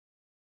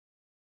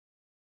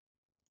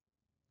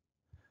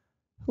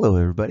Hello,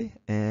 everybody,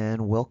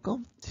 and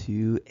welcome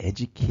to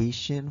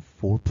Education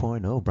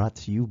 4.0, brought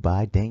to you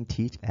by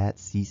DangTeach at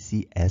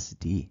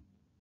CCSD.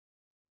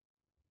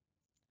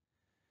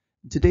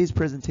 In today's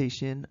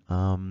presentation,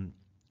 I'm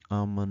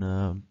going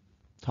to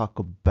talk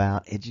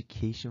about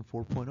Education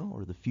 4.0,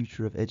 or the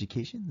future of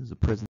education. This is a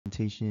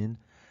presentation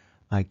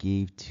I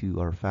gave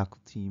to our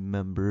faculty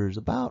members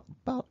about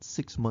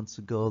 6 months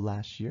ago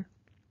last year.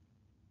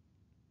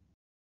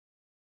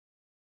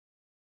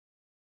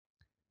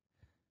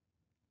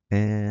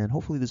 And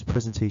hopefully this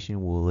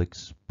presentation will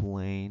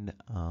explain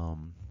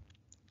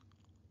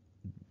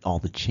all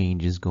the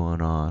changes going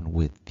on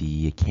with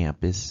the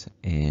campus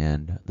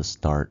and the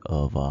start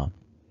of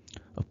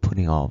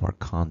putting all of our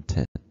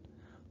content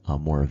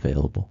more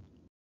available.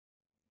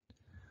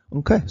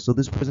 Okay, so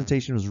this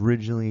presentation was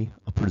originally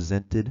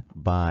presented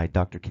by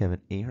Dr. Kevin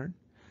Ahern.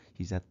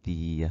 He's at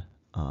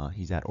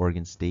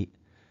Oregon State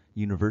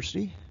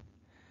University,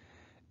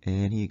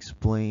 and he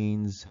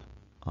explains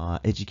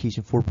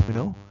Education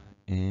 4.0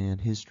 and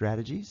his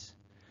strategies.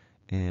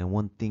 And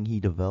one thing he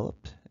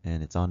developed,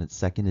 and it's on its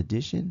second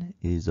edition,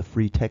 is a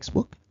free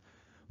textbook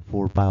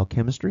for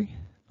biochemistry.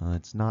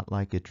 It's not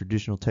like a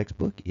traditional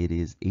textbook. It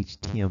is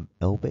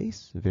HTML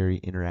based, very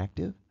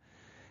interactive,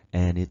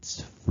 and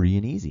it's free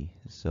and easy.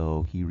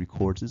 So he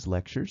records his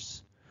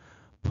lectures,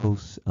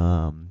 posts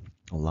a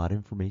lot of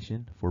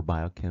information for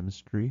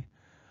biochemistry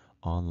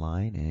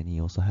online, and he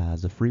also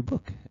has a free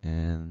book.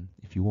 And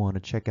if you want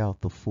to check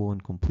out the full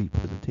and complete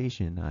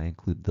presentation, I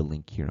include the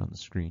link here on the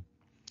screen.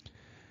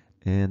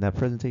 And that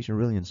presentation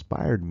really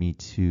inspired me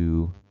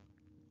to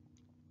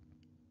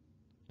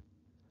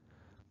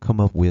come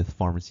up with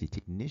Pharmacy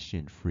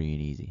Technician free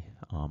and easy.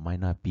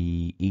 Might not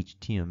be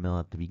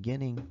HTML at the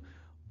beginning,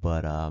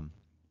 but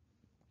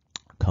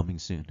coming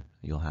soon,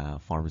 you'll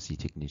have Pharmacy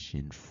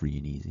Technician free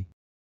and easy.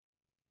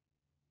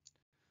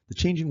 The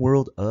changing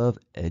world of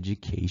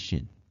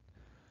education.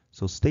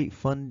 So state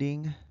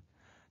funding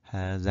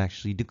has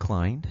actually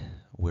declined,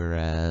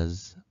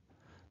 whereas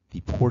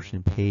the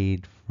portion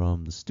paid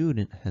from the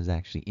student has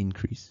actually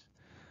increased.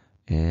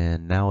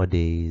 And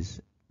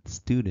nowadays,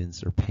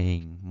 students are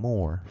paying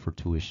more for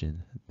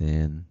tuition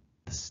than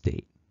the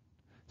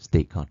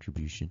state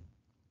contribution.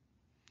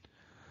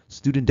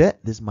 Student debt,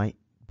 this might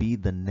be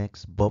the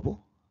next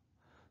bubble.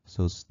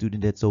 So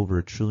student debt's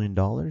over $1 trillion,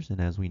 and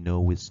as we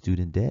know with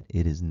student debt,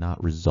 it is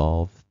not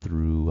resolved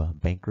through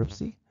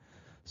bankruptcy.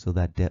 So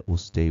that debt will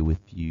stay with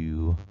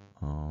you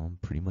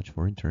pretty much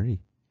for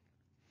eternity.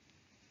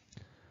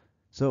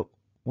 So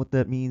what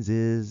that means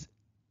is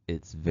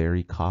it's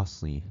very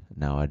costly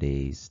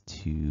nowadays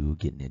to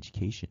get an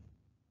education.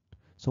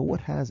 So what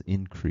has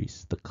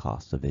increased the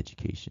cost of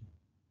education?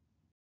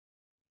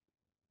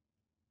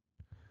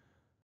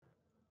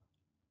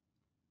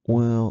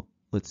 Well,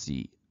 let's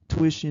see.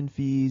 Tuition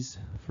fees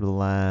for the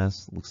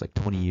last, looks like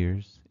 20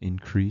 years,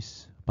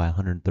 increase by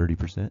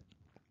 130%.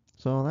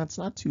 So that's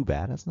not too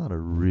bad. That's not a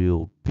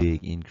real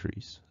big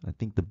increase. I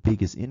think the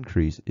biggest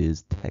increase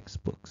is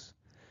textbooks.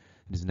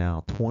 It is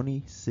now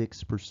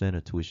 26%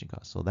 of tuition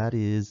costs. So that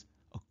is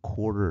a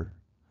quarter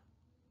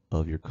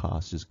of your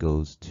cost just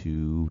goes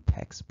to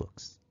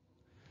textbooks.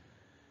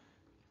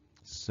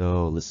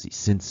 So let's see,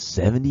 since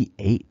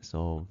 78,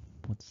 so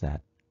what's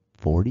that,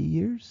 40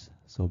 years?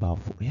 So about,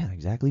 yeah,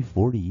 exactly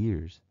 40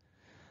 years.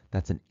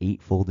 That's an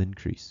 8-fold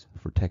increase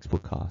for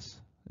textbook costs.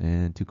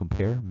 And to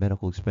compare,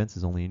 medical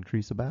expenses only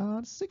increase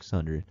about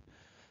 600.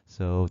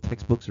 So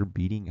textbooks are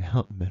beating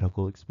out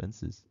medical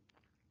expenses.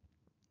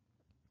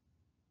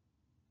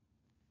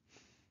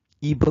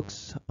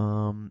 Ebooks,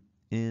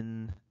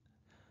 in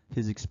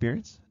his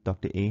experience,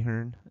 Dr.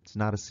 Ahern, it's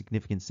not a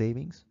significant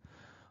savings.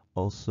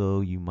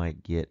 Also, you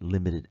might get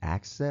limited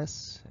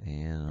access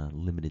and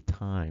limited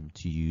time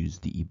to use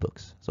the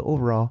ebooks. So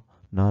overall,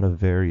 not a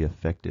very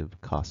effective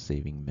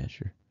cost-saving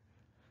measure.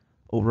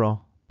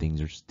 Overall,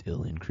 things are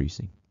still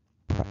increasing.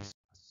 Price.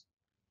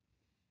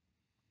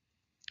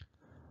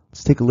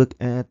 Let's take a look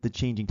at the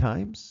changing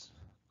times.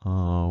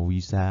 We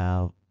used to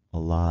have a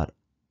lot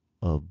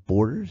of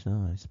borders.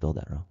 Oh, I spelled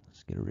that wrong.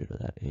 Let's get rid of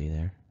that A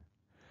there.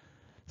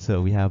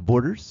 So we have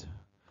borders,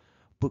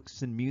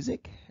 books and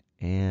music,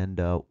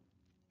 and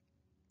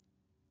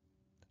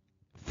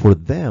for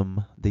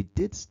them, they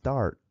did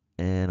start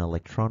an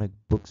electronic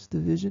books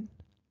division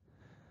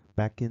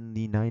back in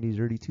the 90s,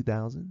 early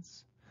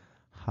 2000s.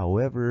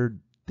 However,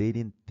 they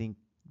didn't think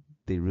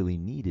they really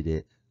needed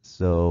it,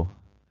 so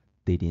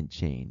they didn't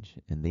change.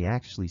 And they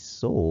actually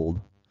sold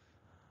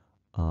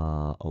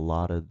a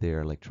lot of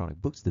their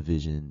electronic books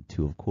division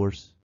to, of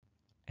course,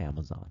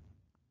 Amazon.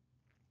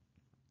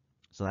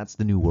 So that's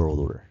the new world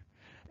order.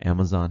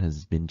 Amazon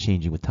has been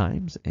changing with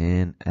times,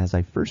 and as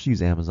I first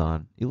used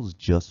Amazon, it was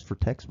just for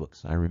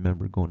textbooks. I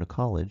remember going to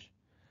college,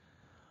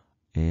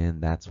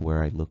 and that's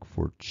where I look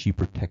for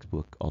cheaper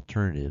textbook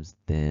alternatives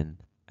than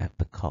at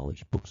the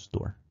college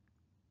bookstore.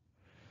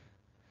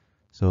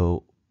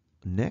 So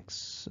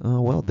next,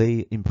 well,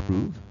 they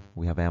improve.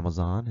 We have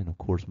Amazon, and of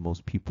course,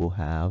 most people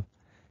have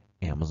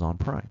Amazon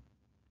Prime.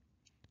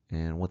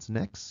 And what's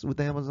next with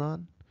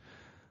Amazon?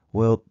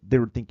 Well, they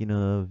were thinking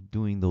of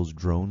doing those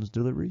drones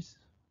deliveries,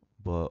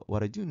 but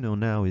what I do know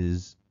now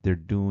is they're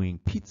doing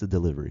pizza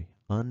delivery,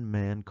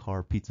 unmanned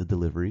car pizza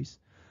deliveries.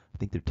 I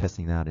think they're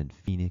testing that in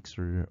Phoenix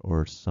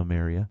or some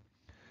area.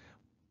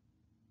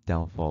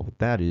 Downfall with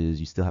that is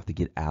you still have to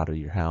get out of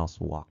your house,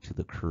 walk to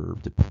the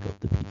curb to pick up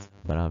the pizza.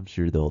 But I'm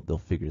sure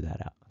they'll figure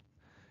that out.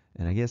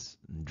 And I guess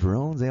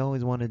drones, they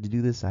always wanted to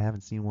do this. I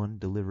haven't seen one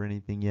deliver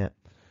anything yet,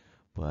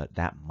 but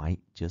that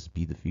might just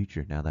be the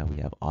future now that we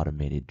have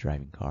automated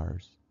driving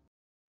cars.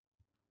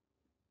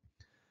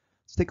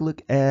 Let's take a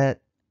look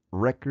at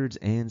records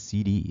and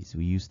CDs.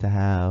 We used to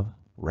have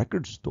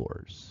record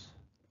stores,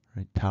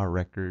 right? Tower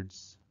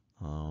Records,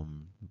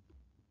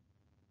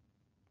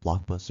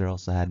 Blockbuster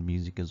also had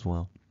music as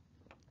well.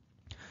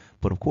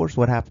 But of course,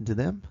 what happened to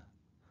them?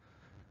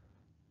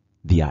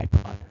 The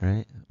iPod,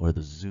 right? Or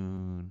the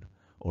Zune,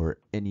 or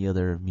any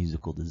other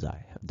musical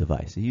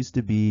device. It used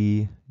to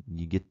be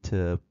you get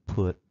to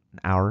put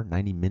an hour,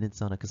 90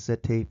 minutes on a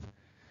cassette tape.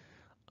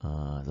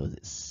 So was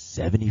it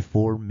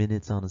 74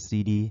 minutes on a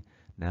CD?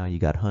 Now you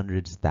got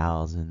hundreds,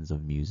 thousands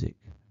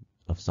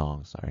of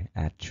songs,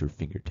 at your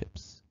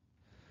fingertips.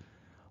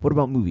 What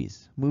about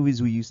movies?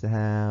 Movies, we used to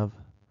have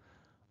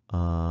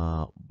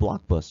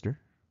Blockbuster,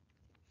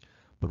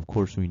 but of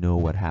course we know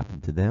what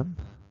happened to them.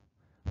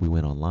 We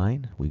went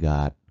online. We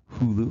got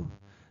Hulu,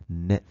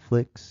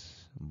 Netflix,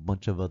 a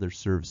bunch of other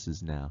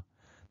services now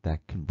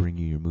that can bring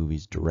you your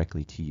movies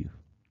directly to you.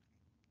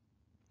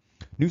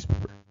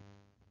 Newspaper.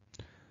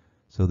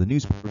 So the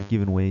newspaper is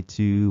given way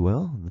to,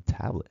 well, the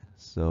tablet.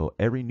 So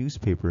every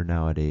newspaper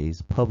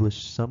nowadays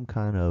publish some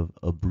kind of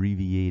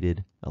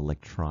abbreviated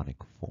electronic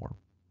form.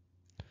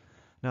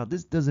 Now,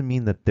 this doesn't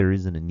mean that there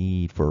isn't a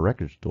need for a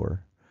record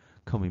store.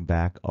 Coming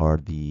back are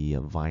the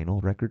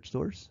vinyl record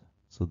stores.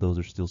 So those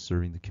are still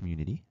serving the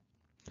community.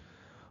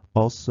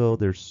 Also,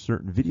 there's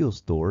certain video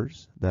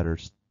stores that are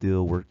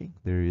still working.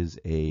 There is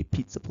a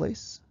pizza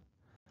place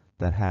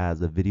that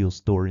has a video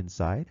store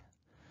inside.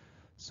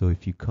 So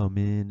if you come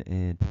in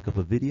and pick up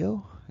a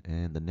video,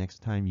 and the next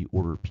time you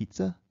order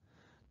pizza,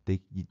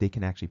 they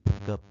can actually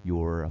pick up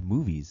your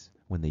movies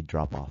when they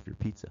drop off your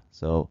pizza.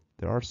 So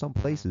there are some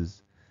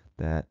places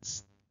that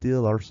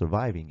still are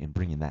surviving and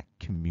bringing that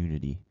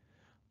community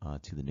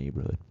to the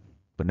neighborhood.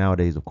 But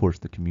nowadays, of course,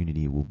 the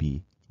community will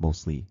be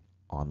mostly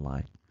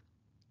online.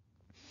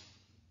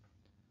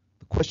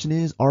 The question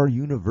is, are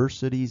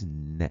universities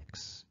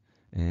next?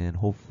 And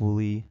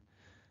hopefully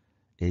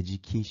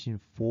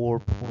Education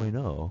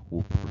 4.0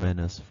 will prevent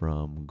us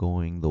from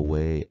going the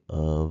way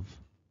of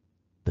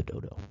the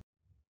dodo.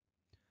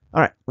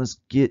 All right, let's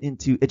get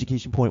into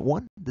Education Point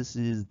 1. This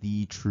is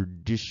the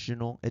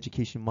traditional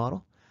education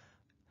model.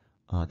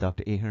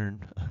 Dr.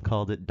 Ahern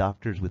called it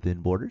Doctors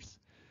Within Borders.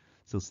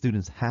 So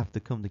students have to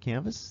come to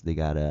campus. They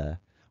got to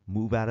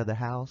move out of the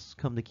house,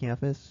 come to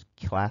campus.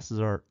 Classes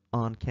are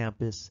on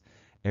campus.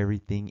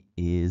 Everything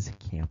is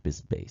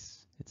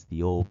campus-based. It's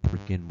the old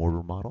brick and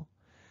mortar model.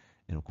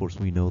 And of course,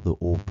 we know the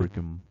old brick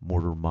and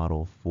mortar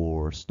model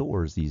for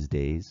stores these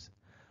days.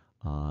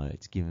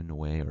 It's given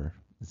away, or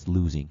it's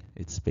losing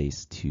its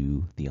space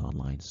to the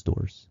online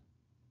stores.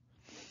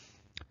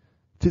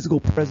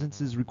 Physical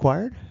presence is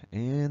required,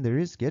 and there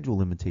is schedule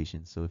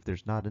limitations. So if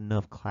there's not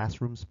enough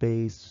classroom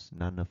space,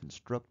 not enough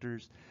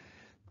instructors,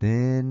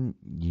 then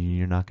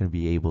you're not going to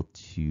be able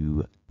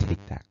to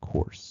take that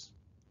course.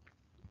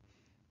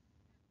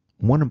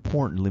 One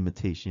important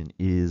limitation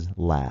is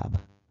lab.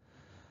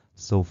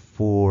 So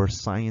for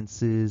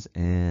sciences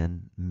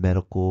and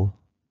medical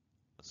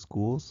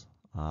schools,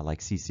 like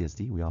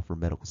CCSD, we offer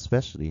medical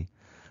specialty.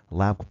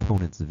 Lab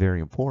component is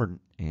very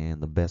important,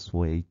 and the best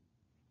way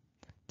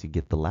to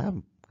get the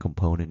lab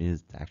component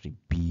is to actually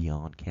be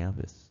on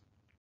campus.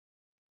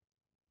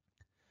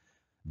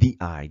 The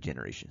I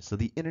generation. So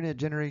the internet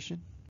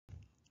generation,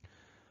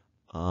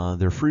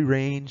 they're free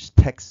range,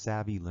 tech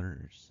savvy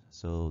learners.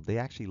 So they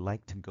actually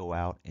like to go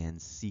out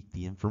and seek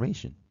the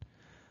information.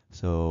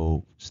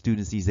 So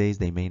students these days,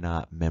 they may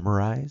not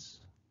memorize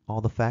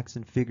all the facts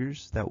and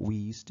figures that we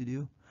used to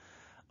do.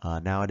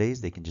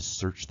 Nowadays, they can just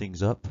search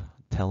things up,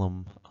 tell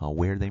them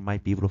where they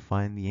might be able to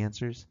find the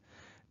answers,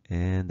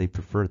 and they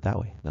prefer it that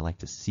way. They like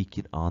to seek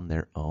it on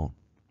their own.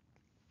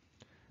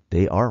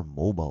 They are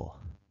mobile.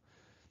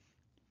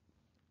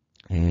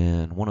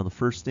 And one of the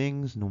first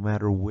things, no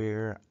matter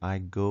where I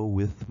go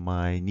with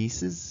my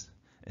nieces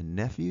and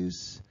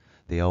nephews,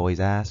 they always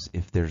ask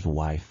if there's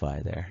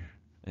Wi-Fi there.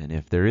 And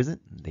if there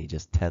isn't, they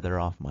just tether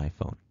off my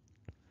phone.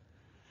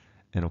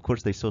 And of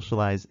course, they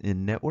socialize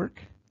in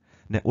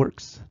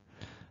networks.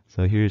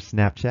 So here's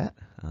Snapchat.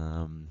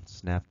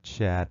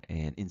 Snapchat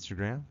and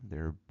Instagram,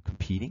 they're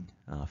competing.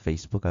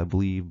 Facebook, I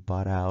believe,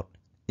 bought out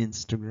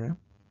Instagram.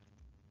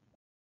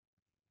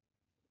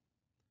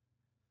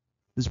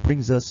 This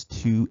brings us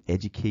to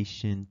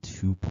Education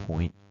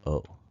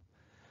 2.0.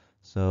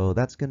 So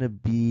that's going to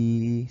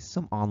be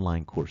some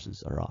online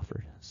courses are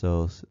offered.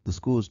 So the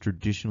school is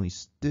traditionally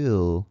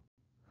still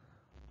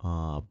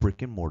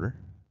brick and mortar,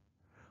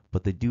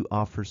 but they do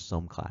offer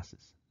some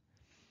classes.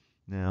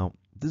 Now,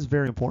 this is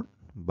very important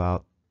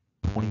about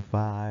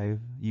 25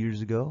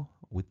 years ago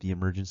with the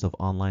emergence of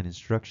online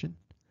instruction.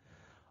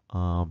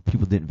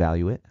 People didn't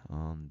value it.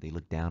 They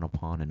looked down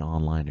upon an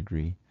online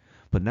degree.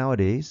 But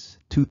nowadays,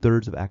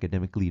 2/3 of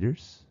academic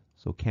leaders,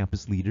 so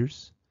campus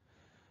leaders,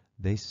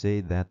 they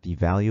say that the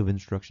value of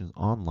instruction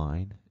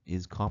online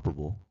is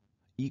comparable,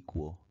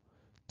 equal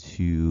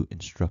to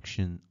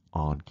instruction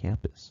on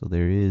campus. So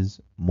there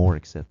is more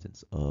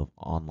acceptance of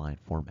online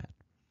format.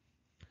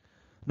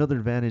 Another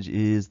advantage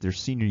is their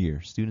senior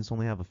year. Students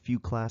only have a few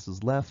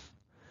classes left.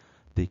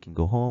 They can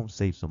go home,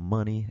 save some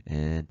money,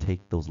 and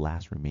take those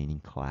last remaining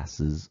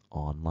classes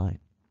online.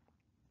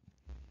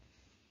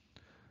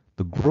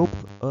 The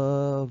growth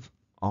of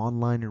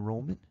online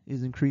enrollment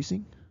is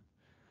increasing,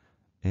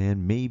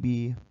 and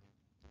maybe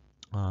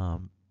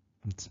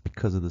it's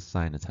because of the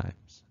sign of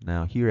times.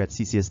 Now, here at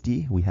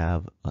CCSD, we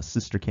have a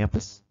sister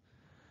campus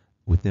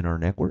within our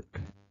network,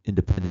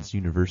 Independence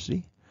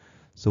University.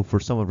 So for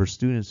some of our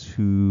students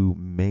who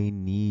may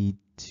need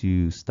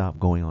to stop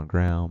going on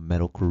ground,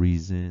 medical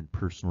reason,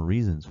 personal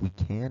reasons, we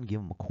can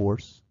give them a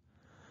course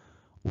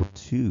or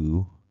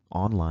two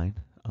online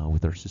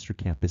with our sister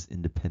campus,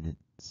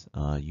 Independence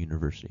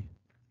University.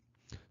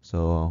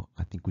 So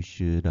I think we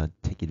should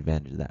take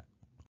advantage of that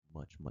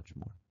much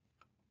more.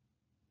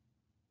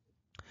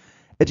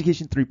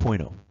 Education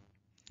 3.0,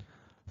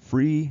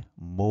 free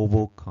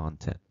mobile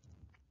content.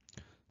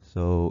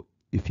 So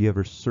if you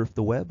ever surf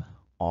the web,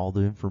 all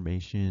the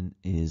information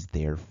is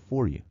there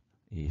for you.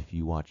 If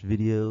you watch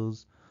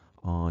videos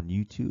on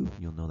YouTube,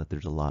 you'll know that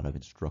there's a lot of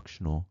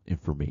instructional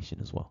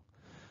information as well.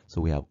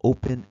 So we have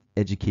open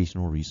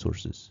educational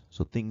resources.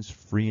 So things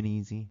free and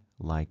easy,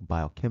 like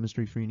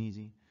biochemistry free and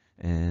easy,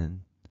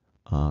 and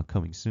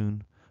coming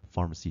soon,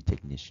 pharmacy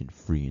technician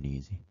free and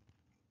easy.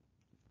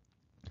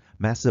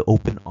 Massive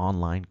open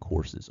online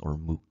courses, or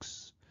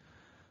MOOCs.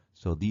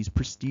 So these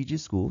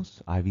prestigious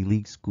schools, Ivy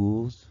League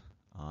schools,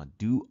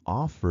 do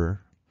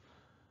offer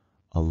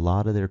a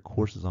lot of their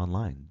courses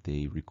online.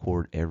 They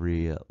record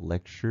every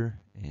lecture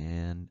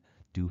and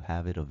do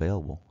have it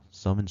available.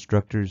 Some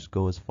instructors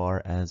go as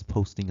far as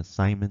posting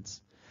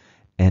assignments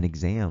and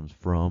exams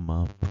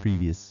from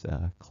previous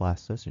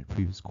class sessions,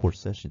 previous course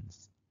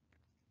sessions.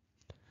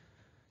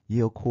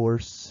 Yale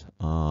course,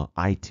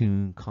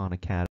 iTunes, Khan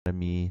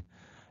Academy,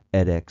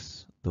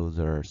 edX, those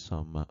are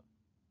some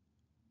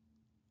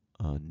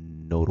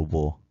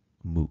notable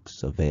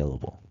MOOCs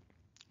available.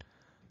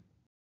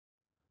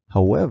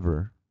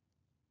 However,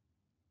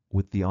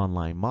 with the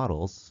online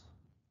models,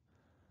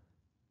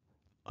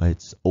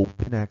 it's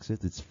open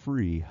access, it's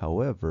free.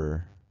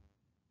 However,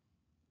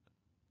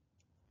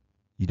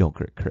 you don't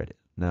get credit.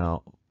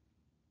 Now,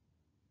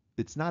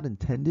 it's not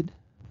intended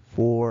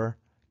for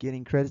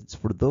getting credit. It's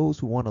for those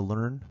who want to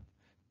learn,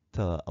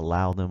 to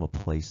allow them a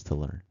place to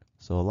learn.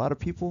 So a lot of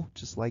people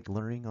just like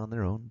learning on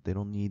their own. They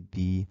don't need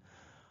the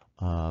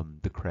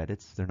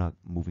credits. They're not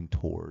moving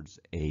towards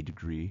a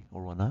degree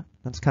or whatnot.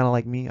 That's kind of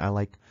like me. I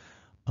like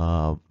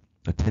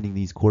attending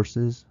these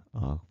courses,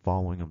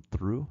 following them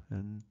through,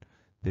 and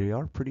they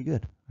are pretty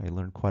good. I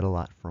learned quite a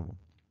lot from them.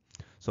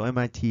 So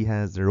MIT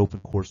has their open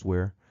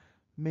courseware,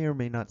 may or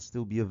may not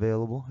still be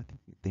available. I think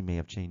they may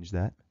have changed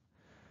that.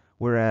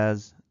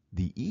 Whereas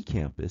the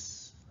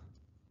eCampus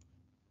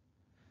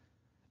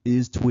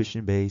is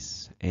tuition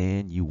based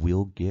and you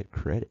will get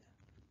credit.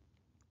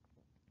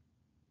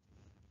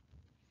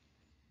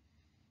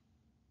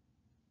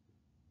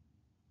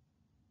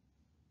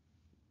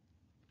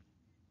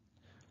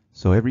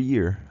 So every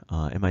year,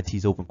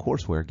 MIT's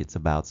OpenCourseWare gets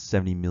about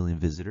 70 million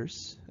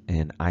visitors,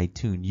 and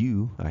iTunes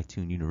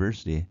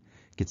University,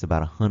 gets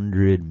about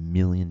 100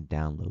 million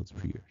downloads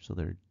per year. So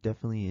there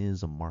definitely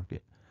is a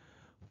market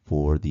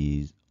for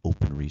these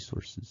open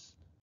resources.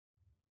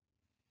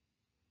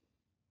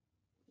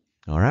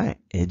 All right,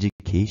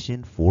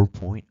 Education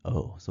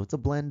 4.0. So it's a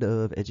blend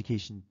of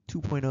Education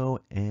 2.0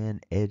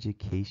 and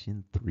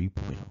Education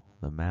 3.0.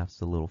 The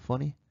math's a little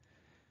funny,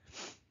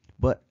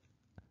 but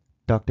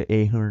Dr.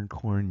 Ahern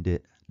coined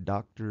it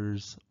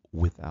Doctors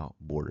Without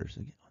Borders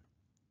again.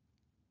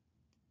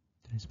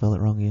 Did I spell it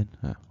wrong again?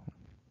 Oh.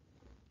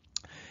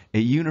 A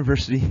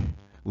university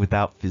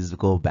without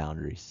physical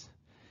boundaries.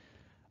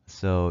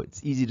 So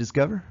it's easy to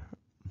discover,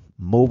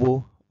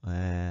 mobile,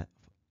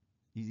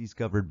 easy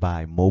discovered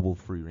by mobile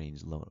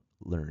free-range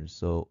learners.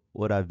 So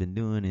what I've been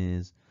doing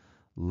is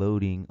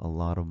loading a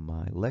lot of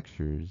my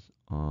lectures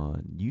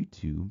on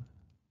YouTube,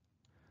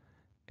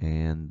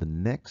 and the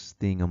next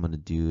thing I'm going to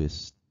do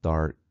is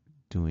start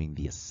doing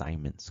the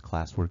assignments,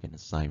 classwork and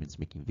assignments,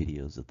 making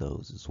videos of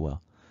those as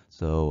well.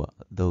 So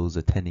those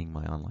attending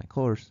my online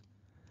course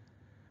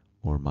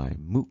or my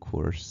MOOC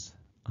course,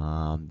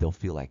 they'll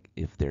feel like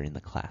if they're in the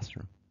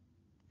classroom.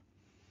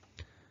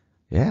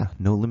 Yeah,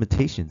 no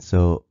limitation.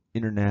 So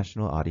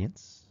international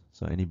audience,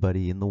 so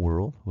anybody in the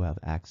world who have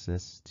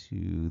access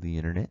to the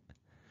internet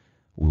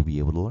will be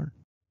able to learn.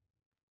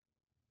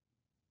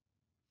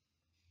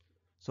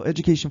 So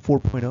Education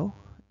 4.0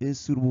 is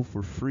suitable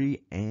for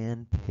free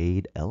and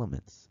paid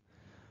elements.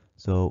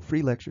 So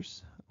free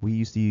lectures, we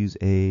used to use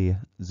a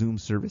Zoom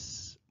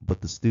service, but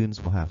the students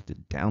will have to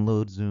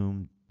download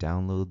Zoom,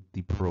 download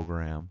the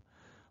program,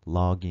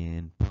 log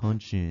in,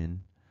 punch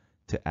in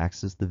to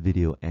access the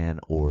video and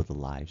or the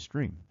live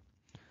stream.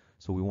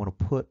 So we want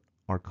to put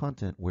our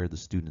content where the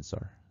students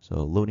are.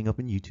 So loading up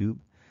in YouTube,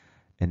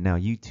 and now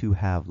YouTube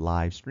have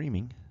live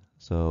streaming.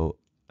 So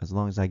as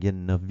long as I get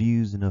enough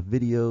views, enough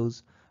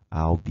videos,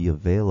 I'll be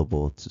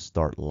available to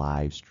start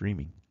live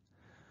streaming.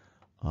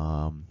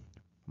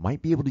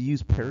 Might be able to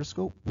use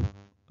Periscope.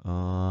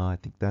 I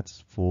think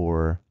that's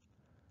for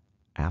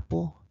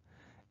Apple,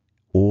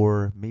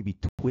 or maybe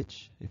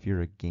Twitch if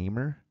you're a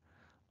gamer.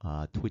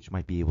 Twitch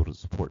might be able to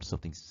support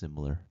something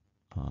similar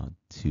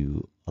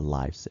to a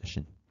live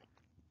session.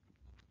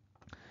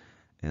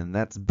 And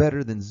that's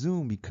better than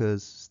Zoom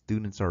because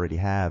students already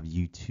have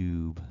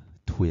YouTube,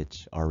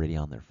 Twitch already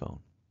on their phone.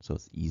 So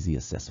it's easy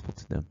accessible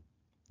to them.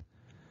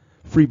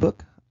 Free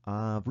book.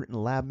 I've written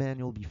a lab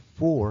manual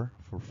before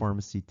for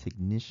pharmacy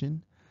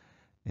technician,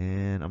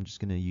 and I'm just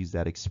going to use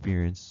that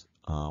experience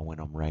when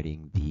I'm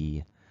writing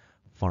the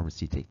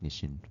pharmacy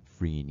technician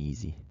free and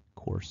easy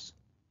course.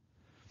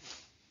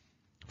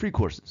 Free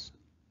courses.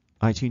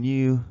 iTunes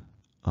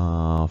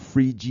U,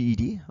 free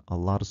GED. A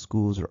lot of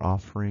schools are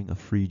offering a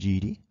free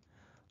GED.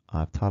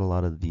 I've taught a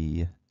lot of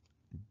the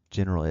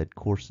general ed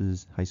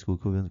courses, high school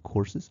equivalent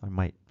courses. I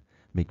might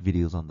make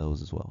videos on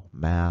those as well.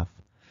 Math,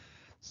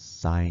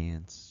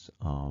 science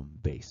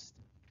based.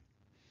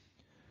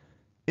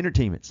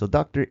 Entertainment. So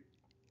Dr.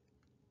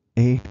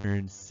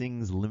 Ahern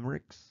sings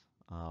limericks,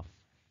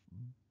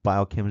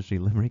 biochemistry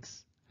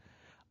limericks.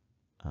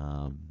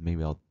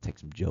 Maybe I'll take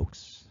some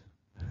jokes.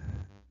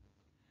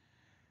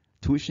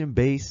 Tuition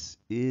base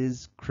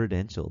is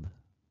credentialed.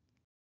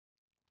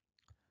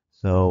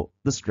 So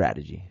the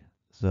strategy.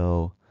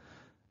 So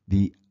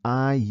the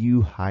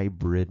IU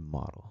hybrid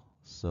model.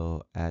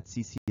 So at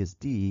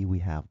CCSD, we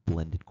have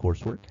blended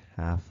coursework.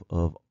 Half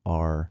of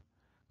our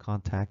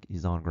contact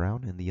is on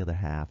ground and the other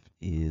half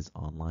is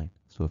online.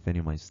 So if any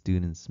of my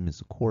students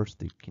miss a course,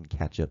 they can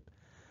catch up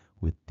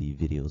with the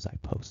videos I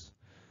post.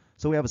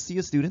 So we have a sea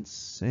of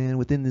students, and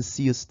within this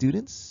sea of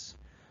students,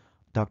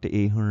 Dr.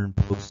 Ahern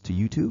posts to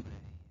YouTube.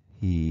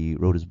 He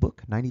wrote his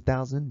book,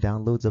 90,000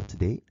 downloads up to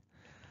date.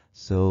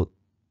 So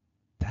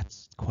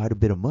that's quite a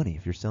bit of money.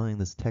 If you're selling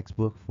this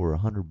textbook for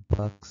 $100,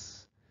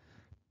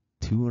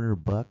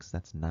 $200,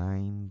 that's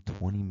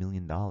 $20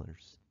 million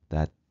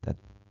that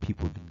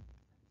people have been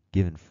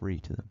given free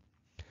to them.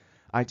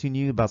 iTunes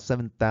U, about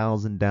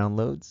 7,000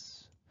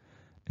 downloads,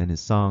 and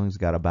his songs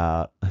got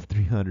about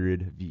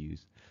 300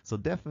 views. So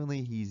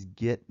definitely he's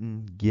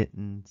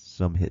getting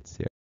some hits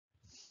here.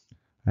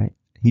 Right?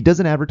 He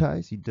doesn't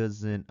advertise. He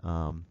doesn't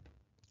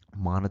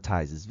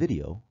monetize his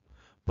video,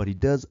 but he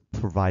does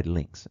provide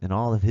links, and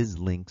all of his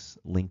links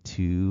link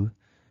to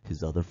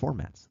his other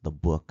formats: the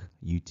book,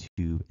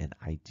 YouTube, and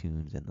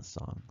iTunes, and the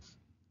songs.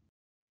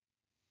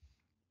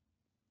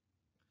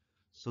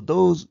 So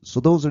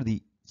those are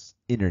the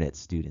internet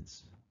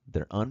students.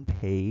 They're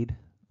unpaid.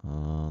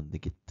 They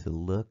get to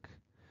look.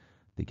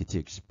 They get to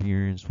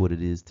experience what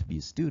it is to be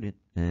a student,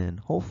 and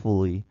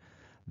hopefully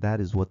that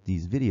is what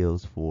these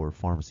videos for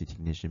pharmacy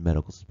technician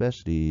medical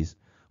specialties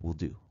will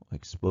do.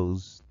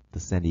 Expose the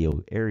San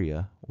Diego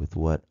area with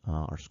what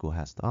our school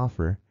has to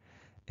offer,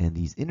 and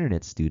these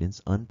internet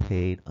students,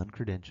 unpaid,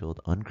 uncredentialed,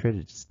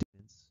 uncredited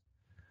students,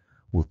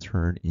 will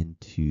turn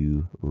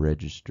into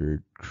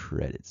registered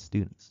credit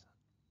students.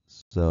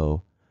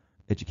 So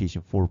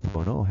Education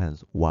 4.0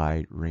 has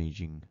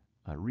wide-ranging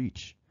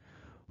reach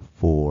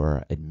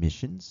for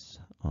admissions,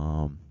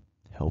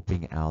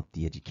 helping out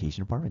the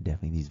education department.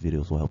 Definitely these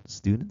videos will help the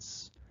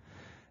students.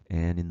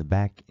 And in the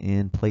back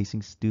end,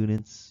 placing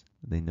students,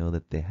 they know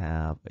that they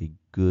have a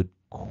good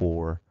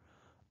core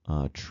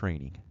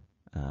training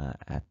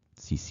at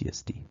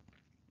CCSD.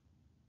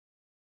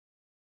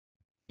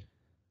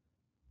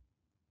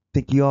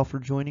 Thank you all for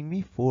joining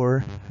me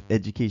for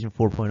Education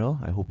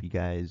 4.0. I hope you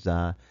guys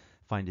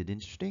find it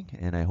interesting,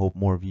 and I hope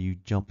more of you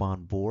jump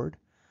on board,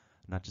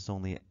 not just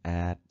only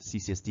at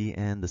CCSD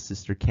and the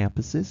sister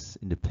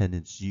campuses,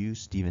 Independence U,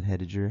 Stephen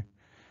Hediger,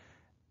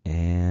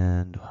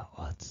 and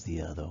what's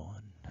the other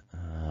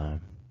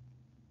one?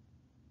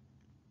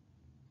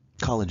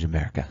 College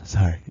America.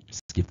 Sorry,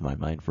 just skipped my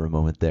mind for a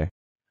moment there.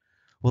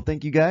 Well,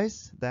 thank you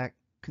guys. That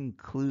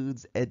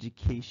concludes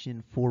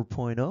Education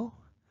 4.0,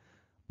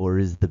 or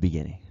is the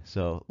beginning.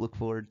 So look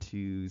forward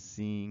to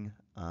seeing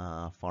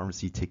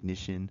pharmacy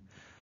technician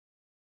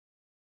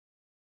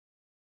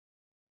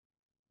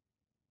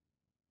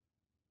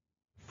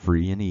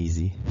free and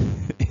easy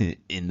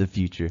in the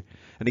future.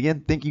 And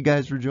again, thank you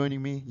guys for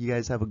joining me. You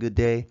guys have a good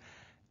day.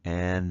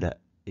 And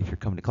if you're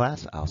coming to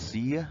class, I'll see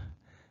you.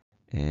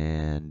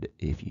 And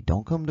if you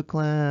don't come to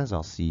class,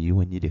 I'll see you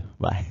when you do.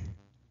 Bye.